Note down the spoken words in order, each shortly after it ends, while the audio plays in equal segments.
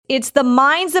it's the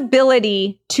mind's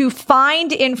ability to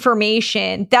find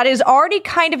information that is already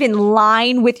kind of in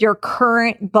line with your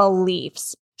current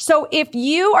beliefs. So if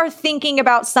you are thinking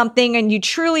about something and you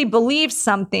truly believe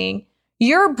something,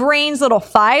 your brain's little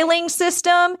filing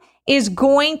system is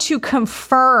going to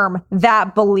confirm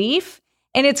that belief,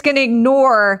 and it's going to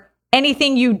ignore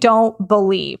anything you don't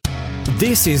believe.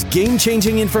 This is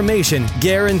game-changing information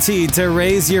guaranteed to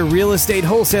raise your real estate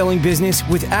wholesaling business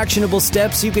with actionable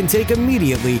steps you can take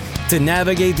immediately to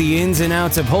navigate the ins and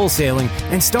outs of wholesaling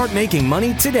and start making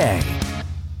money today.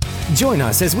 Join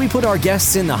us as we put our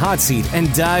guests in the hot seat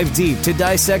and dive deep to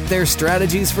dissect their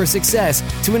strategies for success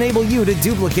to enable you to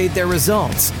duplicate their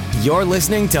results. You're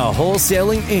listening to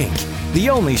Wholesaling Inc., the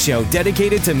only show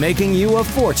dedicated to making you a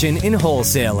fortune in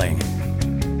wholesaling.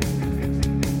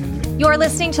 You're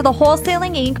listening to the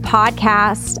Wholesaling Inc.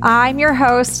 podcast. I'm your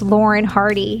host, Lauren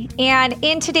Hardy. And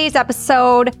in today's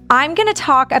episode, I'm going to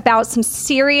talk about some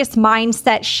serious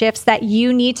mindset shifts that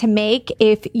you need to make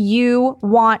if you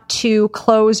want to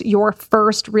close your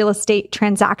first real estate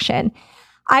transaction.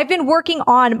 I've been working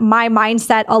on my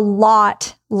mindset a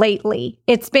lot lately.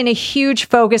 It's been a huge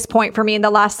focus point for me in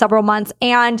the last several months,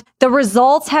 and the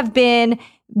results have been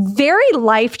very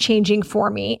life-changing for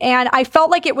me. And I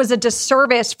felt like it was a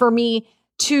disservice for me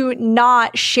to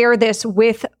not share this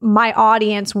with my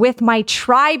audience, with my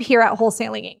tribe here at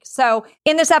Wholesaling Inc. So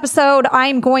in this episode,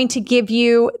 I'm going to give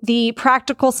you the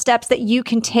practical steps that you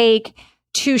can take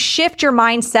to shift your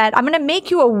mindset. I'm going to make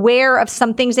you aware of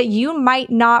some things that you might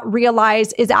not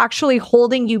realize is actually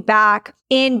holding you back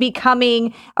in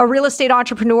becoming a real estate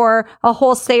entrepreneur, a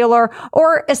wholesaler,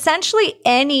 or essentially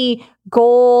any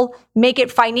goal, make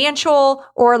it financial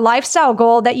or lifestyle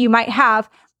goal that you might have.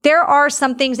 There are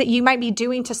some things that you might be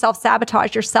doing to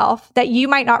self-sabotage yourself that you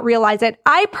might not realize it.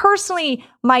 I personally,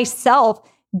 myself,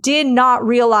 did not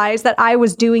realize that I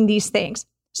was doing these things.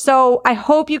 So I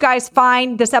hope you guys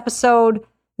find this episode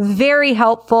very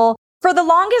helpful. For the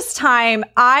longest time,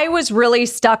 I was really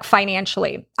stuck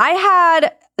financially. I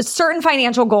had certain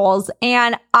financial goals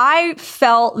and I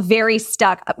felt very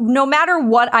stuck. No matter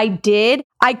what I did,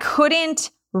 I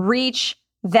couldn't reach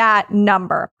that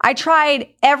number. I tried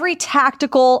every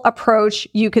tactical approach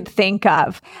you could think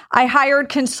of. I hired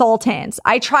consultants.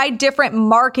 I tried different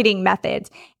marketing methods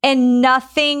and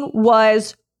nothing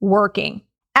was working.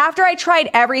 After I tried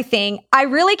everything, I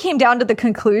really came down to the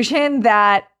conclusion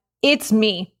that it's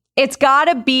me. It's got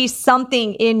to be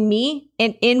something in me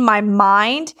and in my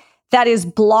mind that is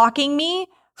blocking me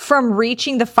from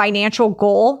reaching the financial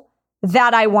goal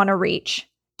that I want to reach.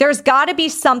 There's got to be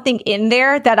something in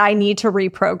there that I need to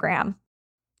reprogram.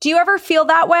 Do you ever feel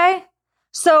that way?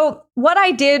 So what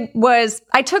I did was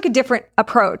I took a different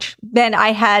approach than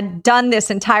I had done this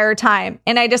entire time.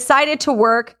 And I decided to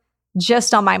work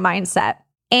just on my mindset.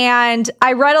 And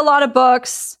I read a lot of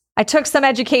books. I took some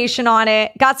education on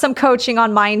it, got some coaching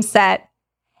on mindset.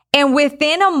 And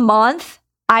within a month,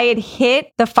 I had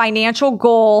hit the financial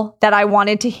goal that I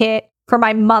wanted to hit for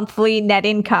my monthly net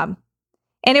income.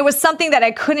 And it was something that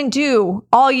I couldn't do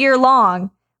all year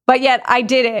long, but yet I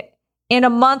did it in a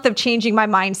month of changing my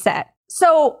mindset.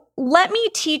 So let me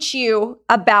teach you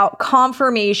about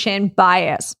confirmation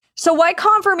bias. So what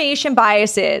confirmation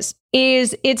bias is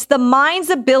it's the mind's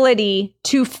ability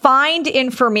to find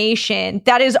information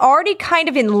that is already kind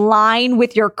of in line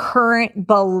with your current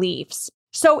beliefs.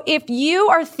 So if you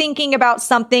are thinking about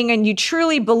something and you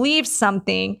truly believe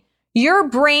something, your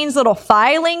brain's little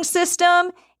filing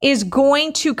system is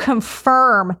going to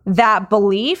confirm that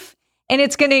belief and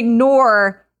it's going to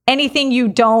ignore anything you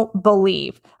don't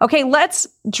believe. Okay, let's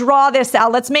draw this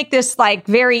out. Let's make this like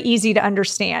very easy to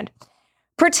understand.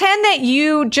 Pretend that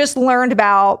you just learned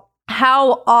about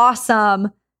how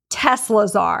awesome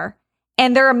Teslas are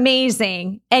and they're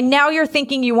amazing. And now you're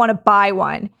thinking you want to buy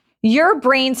one. Your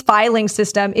brain's filing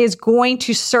system is going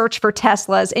to search for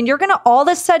Teslas and you're going to all of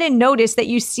a sudden notice that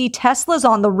you see Teslas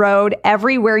on the road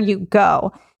everywhere you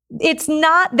go. It's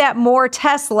not that more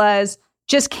Teslas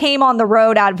just came on the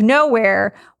road out of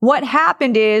nowhere. What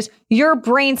happened is your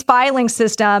brain's filing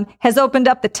system has opened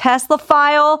up the Tesla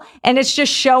file and it's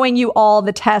just showing you all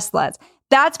the Teslas.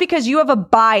 That's because you have a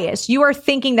bias. You are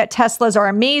thinking that Teslas are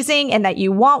amazing and that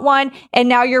you want one. And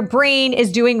now your brain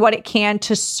is doing what it can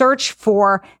to search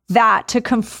for that to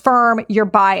confirm your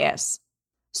bias.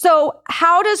 So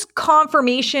how does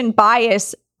confirmation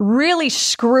bias really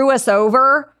screw us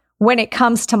over when it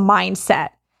comes to mindset?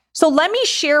 So let me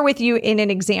share with you in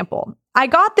an example. I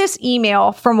got this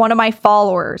email from one of my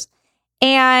followers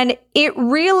and it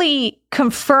really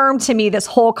confirmed to me this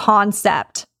whole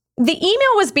concept. The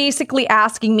email was basically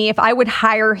asking me if I would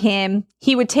hire him,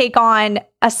 he would take on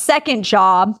a second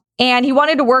job And he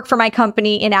wanted to work for my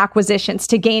company in acquisitions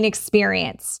to gain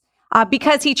experience.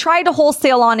 Because he tried to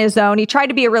wholesale on his own. He tried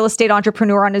to be a real estate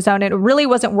entrepreneur on his own, and it really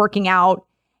wasn't working out.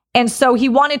 And so he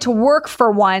wanted to work for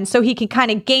one so he could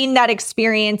kind of gain that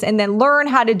experience and then learn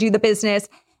how to do the business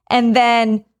and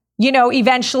then,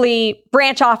 eventually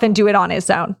branch off and do it on his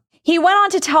own. He went on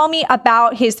to tell me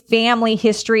about his family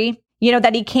history,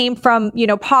 that he came from,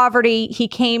 poverty. He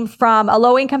came from a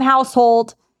low-income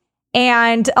household.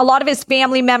 And a lot of his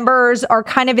family members are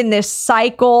kind of in this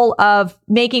cycle of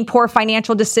making poor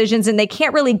financial decisions, and they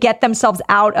can't really get themselves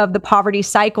out of the poverty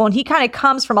cycle. And he kind of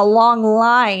comes from a long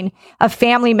line of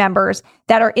family members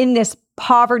that are in this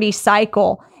poverty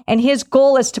cycle. And his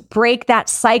goal is to break that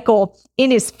cycle in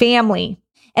his family.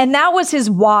 And that was his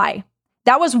why.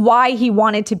 That was why he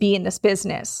wanted to be in this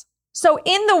business. So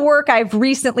in the work I've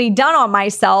recently done on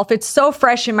myself, it's so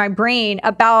fresh in my brain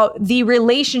about the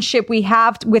relationship we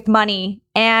have with money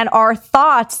and our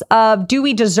thoughts of, do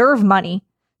we deserve money?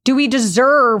 Do we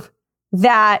deserve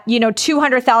that,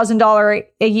 $200,000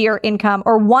 a year income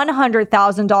or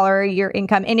 $100,000 a year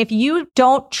income? And if you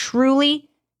don't truly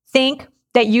think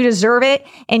that you deserve it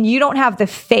and you don't have the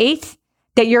faith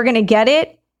that you're going to get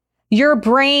it, your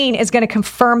brain is going to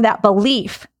confirm that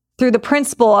belief through the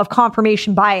principle of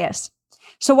confirmation bias.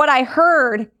 So what I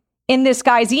heard in this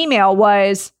guy's email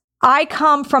was, I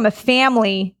come from a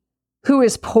family who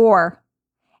is poor,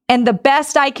 and the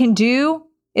best I can do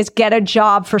is get a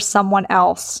job for someone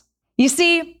else. You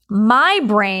see, my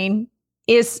brain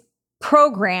is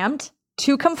programmed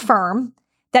to confirm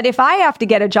that if I have to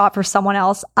get a job for someone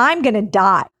else, I'm going to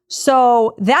die.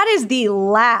 So that is the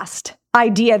last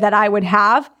idea that I would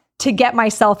have to get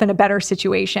myself in a better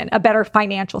situation, a better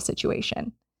financial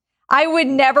situation. I would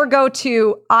never go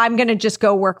to, I'm going to just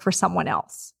go work for someone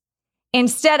else.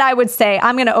 Instead, I would say,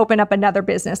 I'm going to open up another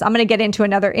business. I'm going to get into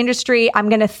another industry. I'm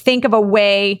going to think of a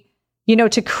way,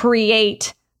 to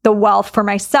create the wealth for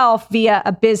myself via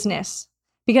a business,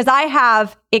 because I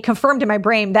have it confirmed in my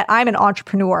brain that I'm an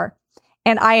entrepreneur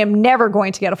and I am never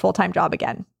going to get a full-time job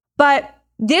again. But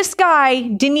this guy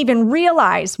didn't even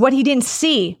realize what he didn't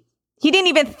see. He didn't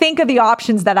even think of the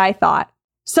options that I thought.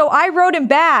 So I wrote him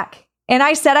back and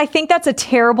I said, I think that's a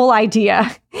terrible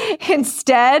idea.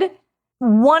 Instead,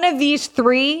 one of these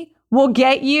three will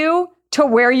get you to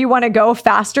where you want to go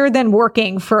faster than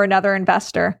working for another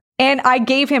investor. And I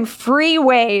gave him free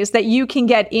ways that you can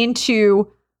get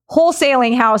into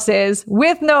wholesaling houses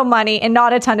with no money and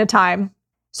not a ton of time.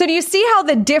 So do you see how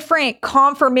the different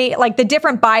the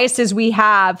different biases we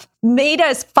have made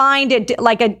us find it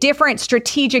like a different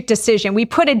strategic decision? We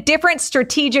put a different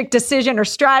strategic decision or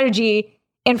strategy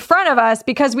in front of us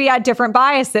because we had different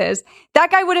biases. That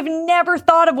guy would have never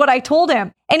thought of what I told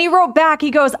him. And he wrote back,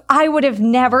 he goes, I would have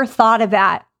never thought of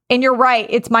that. And you're right.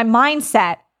 It's my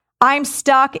mindset. I'm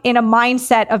stuck in a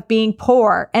mindset of being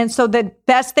poor. And so the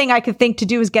best thing I could think to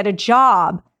do is get a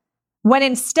job. When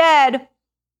instead,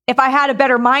 if I had a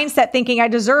better mindset thinking I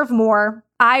deserve more,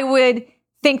 I would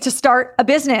think to start a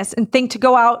business and think to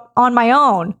go out on my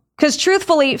own. Because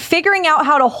truthfully, figuring out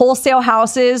how to wholesale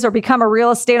houses or become a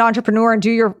real estate entrepreneur and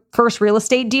do your first real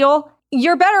estate deal,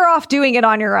 you're better off doing it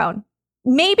on your own.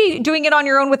 Maybe doing it on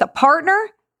your own with a partner,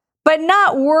 but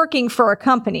not working for a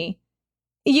company.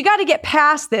 You got to get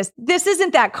past this. This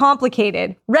isn't that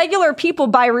complicated. Regular people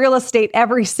buy real estate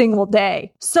every single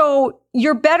day. So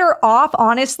you're better off,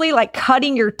 honestly, like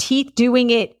cutting your teeth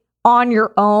doing it on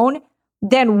your own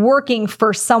than working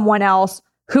for someone else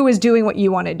who is doing what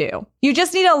you want to do. You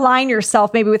just need to align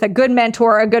yourself maybe with a good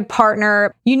mentor, a good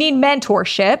partner. You need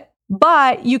mentorship,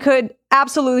 but you could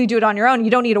absolutely do it on your own.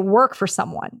 You don't need to work for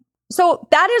someone. So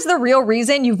that is the real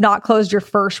reason you've not closed your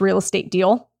first real estate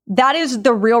deal. That is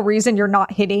the real reason you're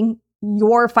not hitting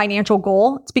your financial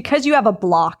goal. It's because you have a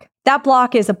block. That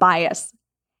block is a bias.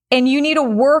 And you need to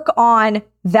work on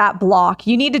that block.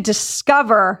 You need to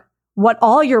discover what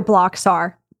all your blocks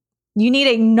are. You need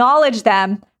to acknowledge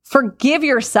them, forgive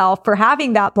yourself for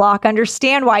having that block,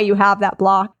 understand why you have that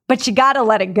block, but you got to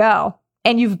let it go.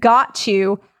 And you've got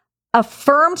to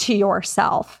affirm to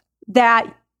yourself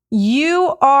that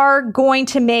you are going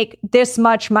to make this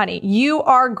much money. You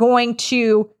are going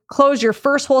to close your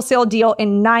first wholesale deal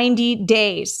in 90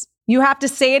 days. You have to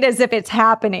say it as if it's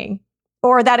happening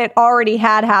or that it already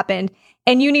had happened,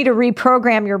 and you need to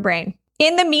reprogram your brain.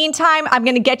 In the meantime, I'm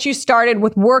going to get you started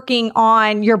with working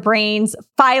on your brain's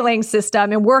filing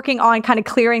system and working on kind of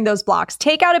clearing those blocks.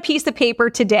 Take out a piece of paper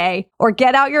today or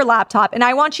get out your laptop, and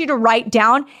I want you to write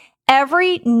down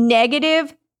every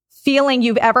negative feeling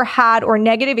you've ever had or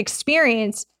negative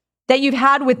experience that you've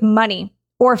had with money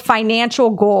or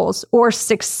financial goals or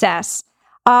success.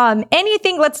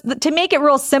 Anything, to make it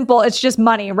real simple, it's just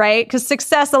money, right? Because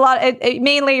success,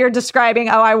 mainly you're describing,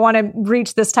 I want to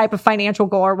reach this type of financial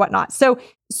goal or whatnot. So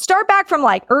start back from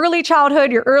like early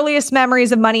childhood, your earliest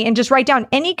memories of money, and just write down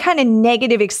any kind of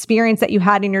negative experience that you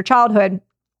had in your childhood.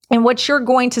 And what you're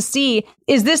going to see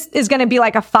is this is going to be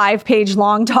like a 5-page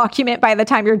long document by the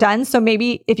time you're done. So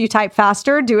maybe if you type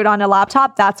faster, do it on a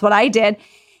laptop. That's what I did.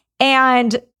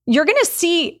 And you're going to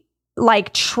see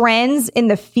like trends in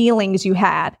the feelings you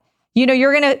had. You know,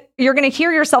 you're going to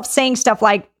hear yourself saying stuff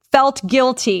like felt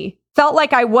guilty, felt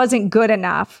like I wasn't good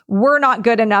enough. We're not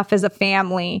good enough as a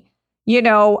family, you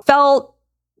know, felt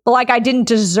like I didn't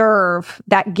deserve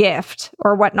that gift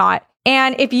or whatnot.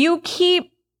 And if you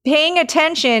keep paying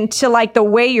attention to like the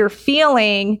way you're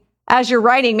feeling as you're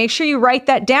writing, make sure you write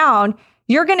that down.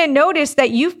 You're going to notice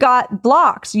that you've got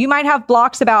blocks. You might have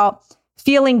blocks about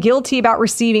feeling guilty about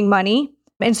receiving money.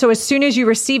 And so as soon as you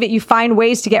receive it, you find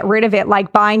ways to get rid of it,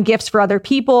 like buying gifts for other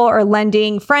people or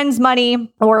lending friends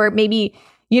money, or maybe,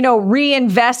 you know,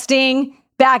 reinvesting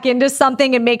back into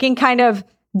something and making kind of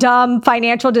dumb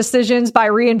financial decisions by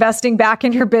reinvesting back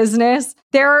in your business.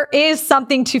 There is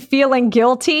something to feeling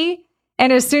guilty.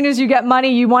 And as soon as you get money,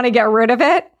 you want to get rid of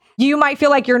it. You might feel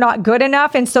like you're not good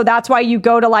enough. And so that's why you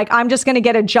go to like, I'm just going to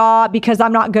get a job because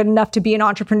I'm not good enough to be an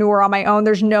entrepreneur on my own.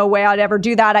 There's no way I'd ever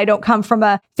do that. I don't come from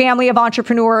a family of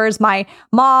entrepreneurs. My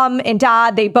mom and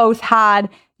dad, they both had,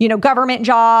 you know, government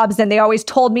jobs, and they always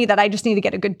told me that I just need to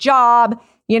get a good job,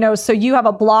 you know, so you have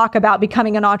a block about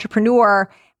becoming an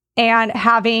entrepreneur and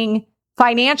having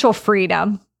financial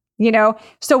freedom, you know.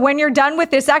 So when you're done with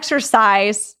this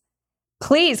exercise,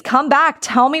 please come back.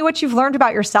 Tell me what you've learned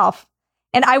about yourself.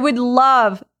 And I would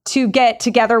love to get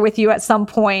together with you at some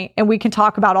point and we can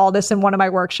talk about all this in one of my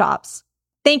workshops.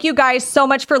 Thank you guys so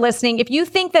much for listening. If you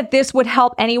think that this would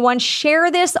help anyone,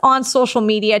 share this on social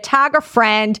media, tag a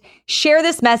friend, share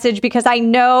this message, because I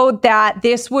know that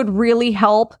this would really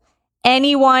help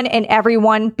anyone and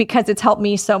everyone because it's helped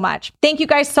me so much. Thank you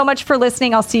guys so much for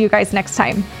listening. I'll see you guys next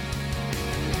time.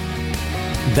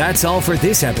 That's all for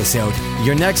this episode.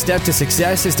 Your next step to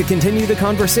success is to continue the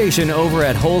conversation over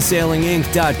at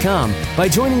wholesalinginc.com by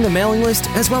joining the mailing list,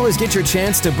 as well as get your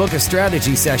chance to book a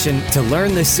strategy session to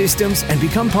learn the systems and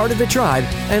become part of the tribe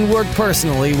and work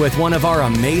personally with one of our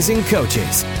amazing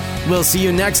coaches. We'll see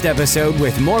you next episode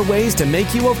with more ways to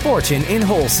make you a fortune in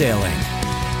wholesaling.